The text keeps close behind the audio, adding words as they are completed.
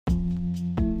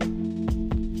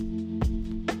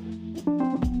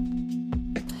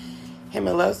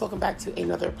my loves. Welcome back to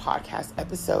another podcast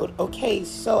episode. Okay,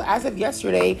 so as of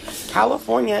yesterday,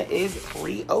 California is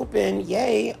reopened.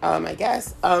 Yay, I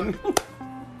guess. You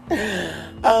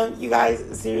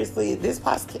guys, seriously, this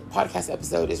podcast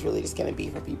episode is really just going to be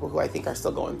for people who I think are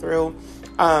still going through,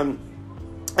 and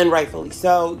rightfully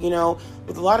so,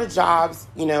 with a lot of jobs,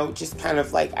 just kind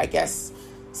of like, I guess,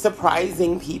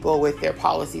 surprising people with their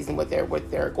policies and what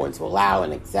they're going to allow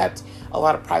and accept. A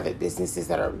lot of private businesses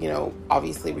that are,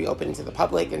 obviously reopening to the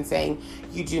public and saying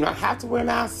you do not have to wear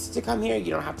masks to come here.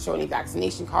 You don't have to show any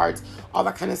vaccination cards, all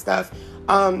that kind of stuff.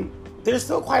 There's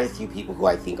still quite a few people who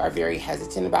I think are very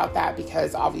hesitant about that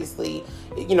because obviously,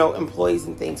 employees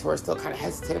and things who are still kind of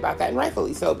hesitant about that, and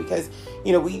rightfully so, because,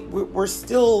 we're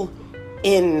still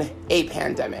in a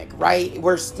pandemic, right?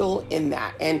 We're still in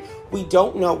that, and we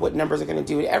don't know what numbers are going to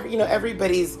do.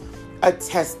 Everybody's a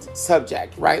test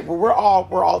subject, right? We're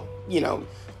all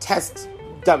test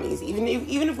dummies. Even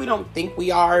if we don't think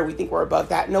we are, we think we're above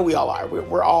that. No, we all are.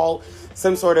 We're all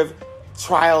some sort of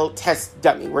trial test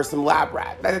dummy. We're some lab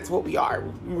rat. That's what we are.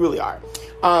 We really are.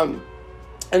 And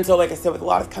so, like I said, with a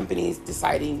lot of companies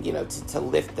deciding, to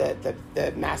lift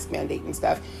the mask mandate and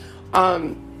stuff,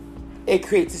 it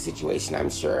creates a situation, I'm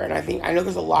sure. And I know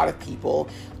there's a lot of people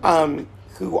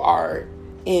who are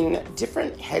in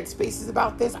different headspaces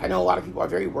about this. I know a lot of people are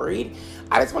very worried.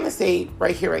 I just want to say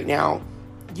right here, right now,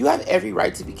 you have every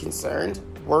right to be concerned,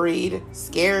 worried,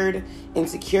 scared,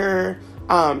 insecure,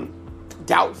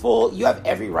 doubtful. You have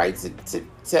every right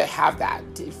to have that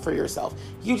for yourself.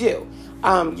 You do.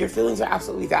 Your feelings are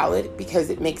absolutely valid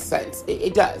because it makes sense.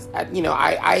 It does.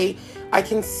 I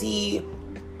can see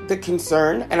the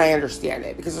concern, and I understand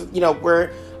it because,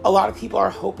 a lot of people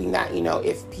are hoping that,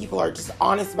 if people are just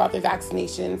honest about their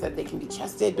vaccinations, that they can be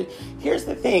trusted. But here's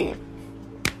the thing.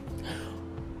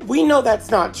 We know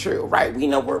that's not true, right? We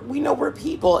know we're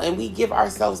people, and we give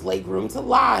ourselves leg room to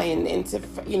lie and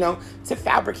to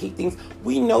fabricate things.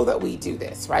 We know that we do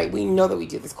this, right? We know that we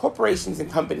do this. Corporations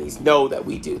and companies know that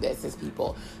we do this as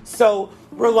people. So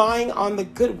relying on the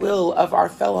goodwill of our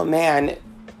fellow man,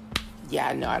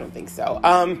 yeah, no, I don't think so.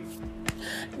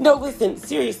 No, listen,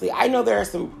 seriously, I know there are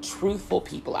some truthful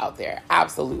people out there,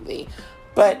 absolutely.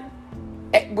 But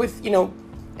with,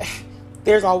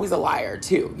 there's always a liar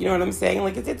too. You know what I'm saying?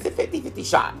 Like, it's a 50-50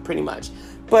 shot, pretty much.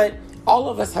 But all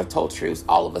of us have told truths.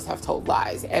 All of us have told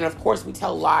lies. And of course, we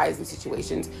tell lies in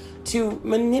situations to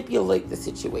manipulate the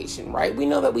situation, right? We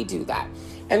know that we do that.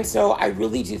 And so I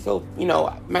really do feel,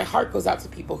 my heart goes out to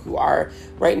people who are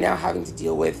right now having to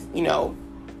deal with,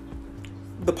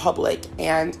 the public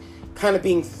and kind of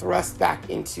being thrust back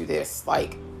into this,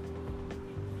 like,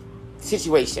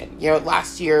 situation.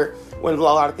 Last year when a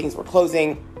lot of things were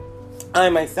closing, I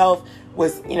myself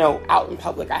was, out in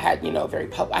public. I had,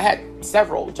 I had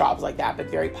several jobs like that, but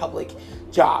very public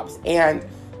jobs. And,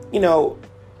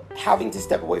 having to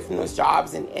step away from those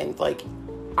jobs and like,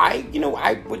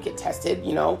 I would get tested,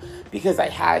 because I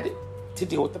had to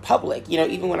deal with the public.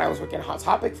 Even when I was working at Hot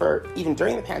Topic even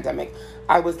during the pandemic,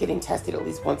 I was getting tested at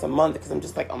least once a month because I'm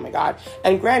just like, oh my God.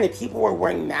 And granted, people were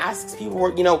wearing masks. People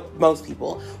were, most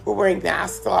people were wearing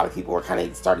masks. A lot of people were kind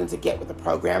of starting to get with the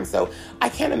program. So I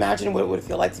can't imagine what it would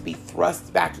feel like to be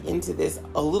thrust back into this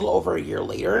a little over a year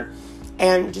later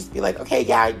and just be like, okay,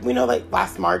 yeah, we know like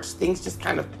last March, things just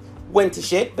kind of went to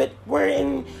shit, but we're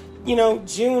in,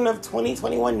 June of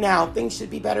 2021 now. Things should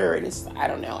be better. And it's, I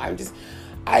don't know.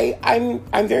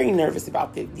 I'm very nervous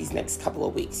about these next couple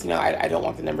of weeks. I don't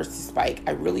want the numbers to spike.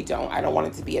 I really don't. I don't want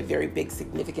it to be a very big,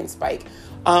 significant spike.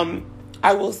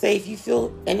 I will say, if you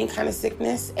feel any kind of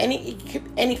sickness,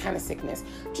 any kind of sickness,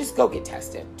 just go get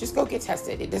tested. Just go get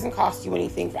tested. It doesn't cost you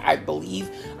anything. I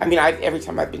believe. Every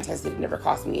time I've been tested, it never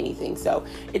cost me anything. So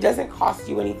it doesn't cost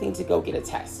you anything to go get a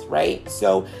test, right?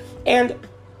 So, and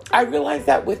I realize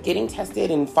that with getting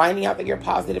tested and finding out that you're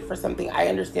positive for something, I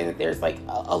understand that there's like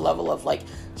a level of like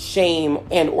shame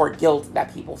and or guilt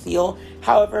that people feel.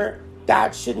 However,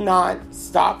 that should not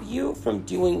stop you from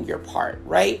doing your part,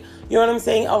 right? You know what I'm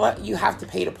saying? You have to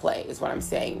pay to play is what I'm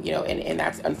saying, and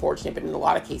that's unfortunate, but in a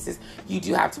lot of cases, you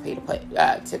do have to pay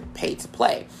to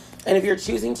play. And if you're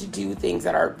choosing to do things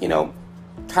that are,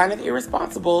 kind of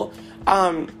irresponsible,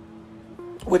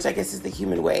 which I guess is the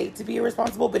human way to be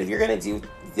irresponsible, but if you're going to do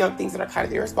things that are kind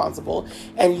of irresponsible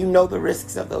and the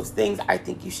risks of those things, I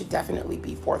think you should definitely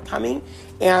be forthcoming.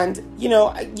 And, you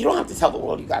don't have to tell the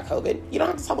world you got COVID. You don't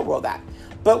have to tell the world that.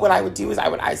 But what I would do is I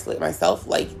would isolate myself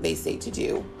like they say to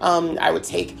do. I would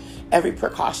take every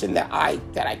precaution that I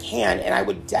can, and I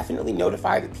would definitely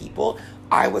notify the people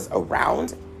I was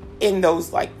around in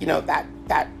those,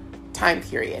 that time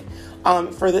period.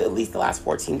 For at least the last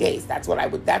 14 days. That's what I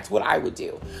would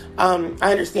do.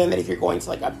 I understand that if you're going to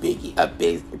like a big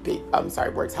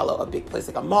place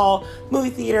like a mall, movie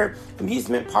theater,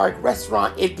 amusement park,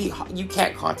 restaurant, you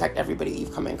can't contact everybody that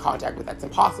you've come in contact with. That's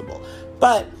impossible.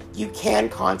 But you can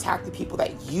contact the people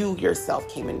that you yourself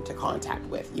came into contact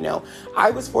with.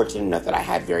 I was fortunate enough that I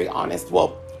had very honest,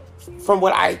 from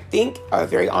what I think are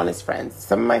very honest friends.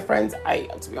 Some of my friends,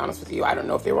 to be honest with you, I don't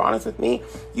know if they were honest with me.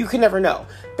 You can never know.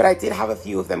 But I did have a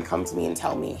few of them come to me and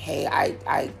tell me, hey,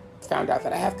 I found out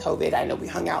that I have COVID. I know we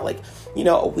hung out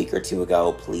a week or two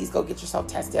ago. Please go get yourself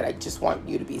tested. I just want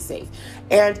you to be safe.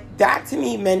 And that to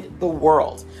me meant the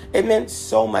world. It meant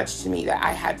so much to me that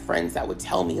I had friends that would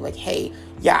tell me like, hey,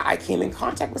 yeah, I came in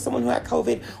contact with someone who had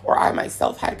COVID, or I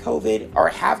myself had COVID or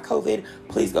have COVID.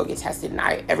 Please go get tested. And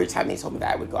every time they told me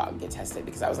that, I would go out and get tested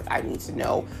because I was like, I need to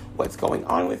know what's going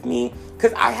on with me,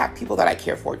 because I have people that I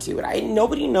care for too. And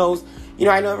nobody knows,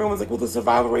 I know everyone's like, well, the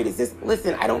survival rate is this.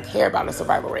 Listen, I don't care about a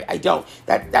survival rate. I don't.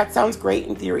 That sounds great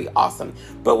in theory. Awesome.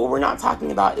 But what we're not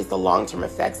talking about is the long-term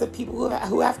effects of people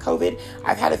who have COVID.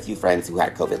 I've had a few friends who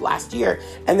had COVID last year,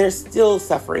 and they're still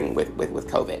suffering with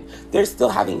COVID. They're still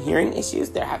having hearing issues.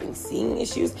 They're having seeing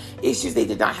issues they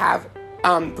did not have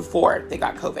before they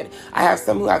got COVID. I have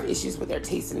some who have issues with their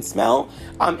taste and smell.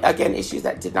 Again, issues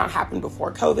that did not happen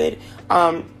before COVID.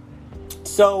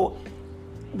 So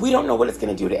we don't know what it's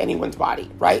going to do to anyone's body,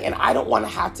 right? And I don't want to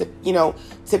have to,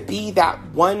 to be that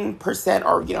 1%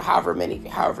 or,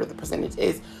 however the percentage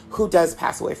is, who does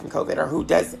pass away from COVID or who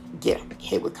does get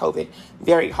hit with COVID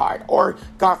very hard. Or,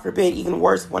 God forbid, even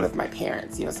worse, one of my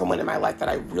parents, someone in my life that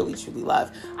I really, truly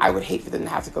love. I would hate for them to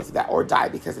have to go through that or die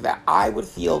because of that. I would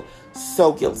feel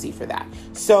so guilty for that.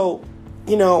 So,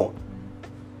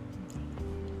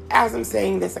 as I'm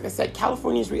saying this, like I said,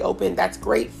 California's reopened. That's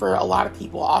great for a lot of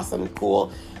people. Awesome, cool.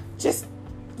 Just,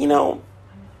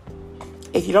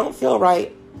 if you don't feel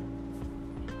right,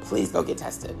 please go get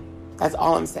tested. That's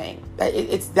all I'm saying.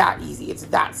 It's that easy. It's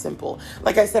that simple.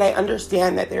 Like I said, I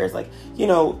understand that there's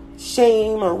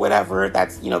shame or whatever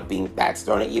that's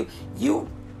thrown at you.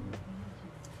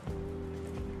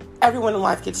 Everyone in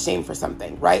life gets shamed for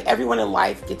something, right? Everyone in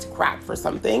life gets crap for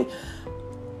something.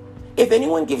 If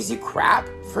anyone gives you crap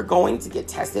for going to get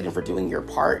tested and for doing your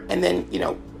part, and then,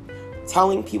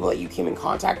 telling people that you came in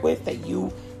contact with that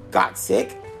you got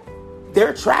sick,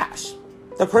 they're trash.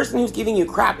 The person who's giving you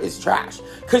crap is trash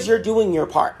because you're doing your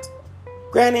part.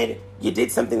 Granted, you did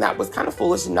something that was kind of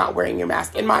foolish in not wearing your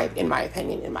mask, in my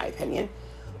opinion.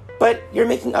 But you're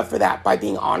making up for that by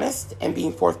being honest and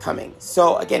being forthcoming.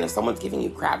 So again, if someone's giving you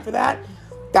crap for that,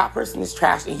 that person is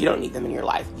trash and you don't need them in your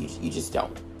life. You just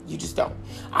don't. You just don't.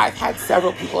 I've had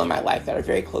several people in my life that are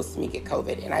very close to me get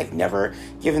COVID, and I've never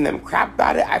given them crap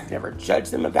about it. I've never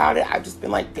judged them about it. I've just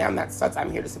been like, damn, that sucks. I'm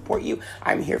here to support you.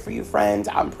 I'm here for you, friend.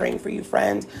 I'm praying for you,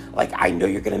 friend. Like, I know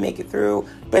you're going to make it through,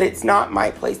 but it's not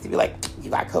my place to be like, you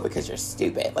got COVID because you're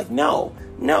stupid. Like, no.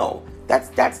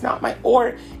 That's not my,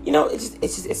 or, it's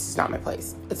just not my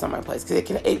place. It's not my place because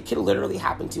it can literally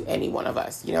happen to any one of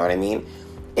us. You know what I mean?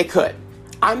 It could.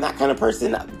 I'm that kind of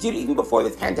person, dude. Even before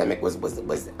this pandemic was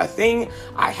a thing,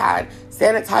 I had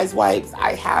sanitized wipes.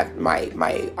 I had my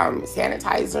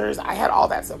sanitizers. I had all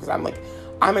that stuff because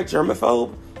I'm a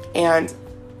germaphobe and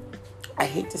I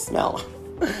hate to smell.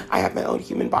 I have my own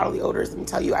human bodily odors. Let me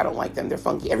tell you, I don't like them. They're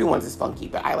funky. Everyone's is funky,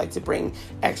 but I like to bring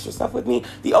extra stuff with me.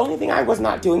 The only thing I was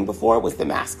not doing before was the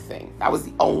mask thing. That was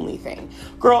the only thing.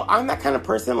 Girl, I'm that kind of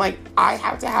person. Like, I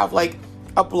have to have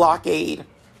a blockade.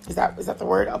 Is that the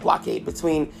word? A blockade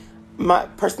between my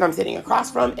person I'm sitting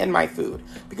across from and my food,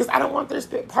 because I don't want their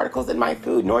spit particles in my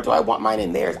food, nor do I want mine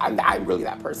in theirs. I'm really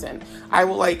that person. I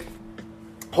will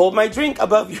hold my drink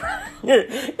above your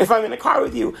if I'm in a car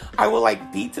with you. I will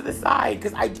beat to the side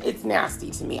because it's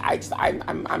nasty to me.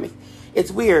 It's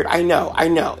weird. I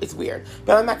know it's weird,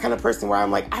 but I'm that kind of person where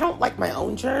I'm I don't like my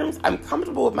own germs. I'm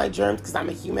comfortable with my germs because I'm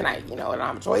a human. I don't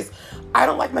have a choice. I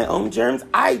don't like my own germs.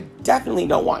 I definitely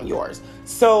don't want yours.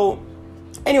 So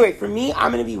anyway, for me,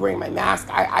 I'm going to be wearing my mask.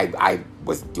 I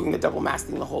was doing the double mask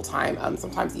thing the whole time.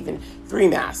 Sometimes even 3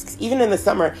 masks. Even in the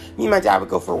summer, me and my dad would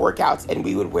go for workouts and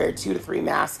we would wear 2 to 3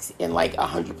 masks in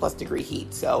 100+ degree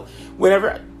heat. So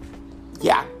whenever,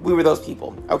 yeah, we were those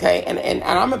people. Okay. And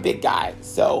I'm a big guy.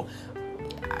 So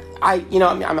I'm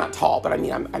not tall, but I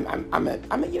mean,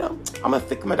 I'm a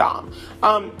thick madame.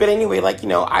 But anyway,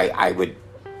 I would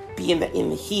be in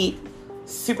the heat,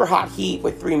 super hot heat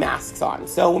with 3 masks on.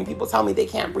 So when people tell me they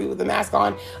can't breathe with the mask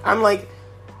on, I'm like,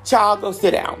 child, go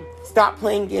sit down. Stop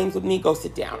playing games with me. Go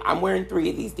sit down. I'm wearing 3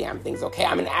 of these damn things. Okay.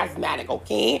 I'm an asthmatic.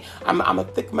 Okay. I'm a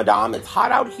thick madame. It's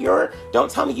hot out here.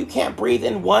 Don't tell me you can't breathe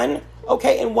in one.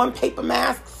 Okay, and one paper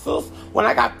mask, sis, when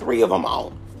I got 3 of them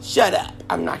on. Shut up.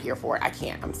 I'm not here for it. I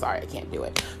can't. I'm sorry. I can't do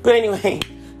it. But anyway,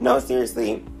 no,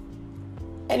 seriously,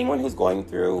 anyone who's going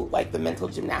through like the mental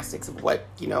gymnastics of what,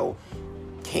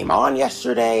 came on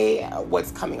yesterday,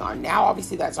 what's coming on now,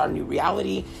 obviously that's our new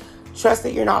reality. Trust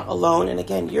that you're not alone. And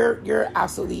again, you're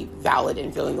absolutely valid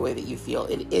in feeling the way that you feel.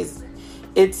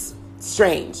 It's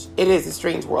strange. It is a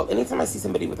strange world. Anytime I see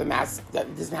somebody with a mask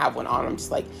that doesn't have one on, I'm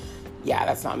just like, yeah,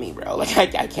 that's not me, bro. Like,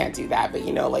 I can't do that. But,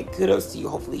 kudos to you.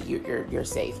 Hopefully you're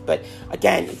safe. But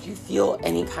again, if you feel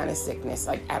any kind of sickness,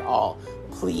 like at all,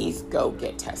 please go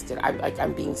get tested.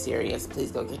 I'm being serious.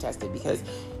 Please go get tested, because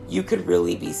you could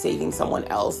really be saving someone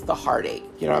else the heartache.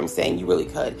 You know what I'm saying? You really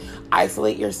could.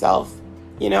 Isolate yourself.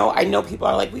 I know people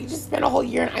are like, we just spent a whole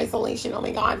year in isolation. Oh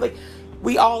my God. Like,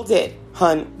 we all did,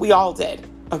 hun. We all did.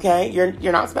 Okay?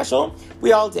 You're not special.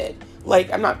 We all did.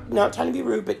 Like, I'm not trying to be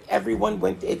rude, but everyone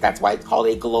went. That's why it's called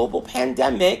a global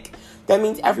pandemic. That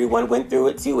means everyone went through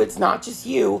it too. It's not just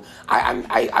you.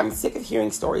 I'm sick of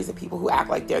hearing stories of people who act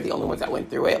like they're the only ones that went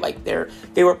through it. Like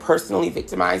they were personally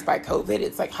victimized by COVID.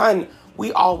 It's like, hun,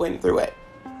 we all went through it,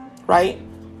 right?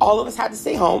 All of us had to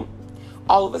stay home.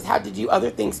 All of us had to do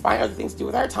other things, find other things to do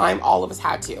with our time. All of us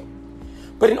had to.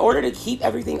 But in order to keep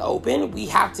everything open, we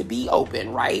have to be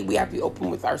open, right? We have to be open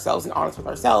with ourselves and honest with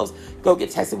ourselves. Go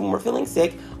get tested when we're feeling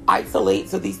sick. Isolate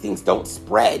so these things don't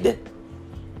spread,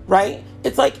 right?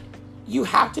 It's like, you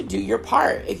have to do your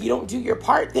part. If you don't do your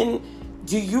part, then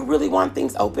do you really want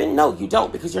things open? No, you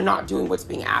don't, because you're not doing what's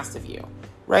being asked of you,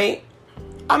 right?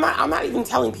 I'm not even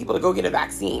telling people to go get a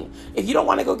vaccine. If you don't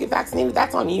want to go get vaccinated,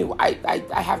 that's on you. I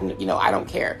have, I don't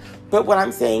care. But what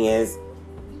I'm saying is,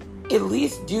 at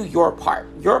least do your part.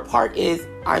 Your part is,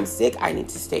 I'm sick, I need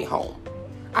to stay home.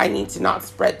 I need to not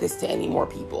spread this to any more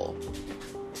people.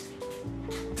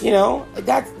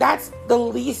 That's the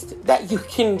least that you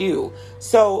can do.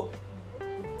 So,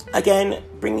 again,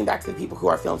 bringing back to the people who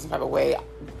are feeling some type of way,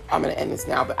 I'm going to end this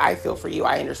now, but I feel for you.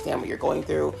 I understand what you're going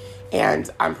through, and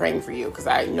I'm praying for you, because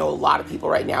I know a lot of people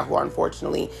right now who are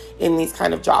unfortunately in these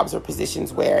kind of jobs or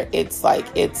positions where it's like,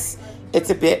 it's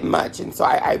a bit much. And so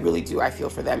I really do. I feel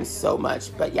for them so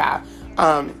much. But yeah,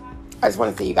 I just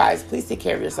want to say, you guys, please take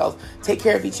care of yourselves. Take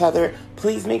care of each other.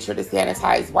 Please make sure to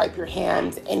sanitize, wipe your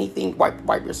hands, anything,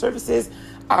 wipe your surfaces.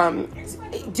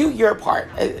 Do your part.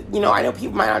 I know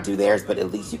people might not do theirs, but at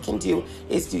least you can do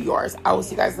is do yours. I will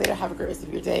see you guys later. Have a great rest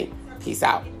of your day. Peace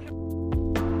out.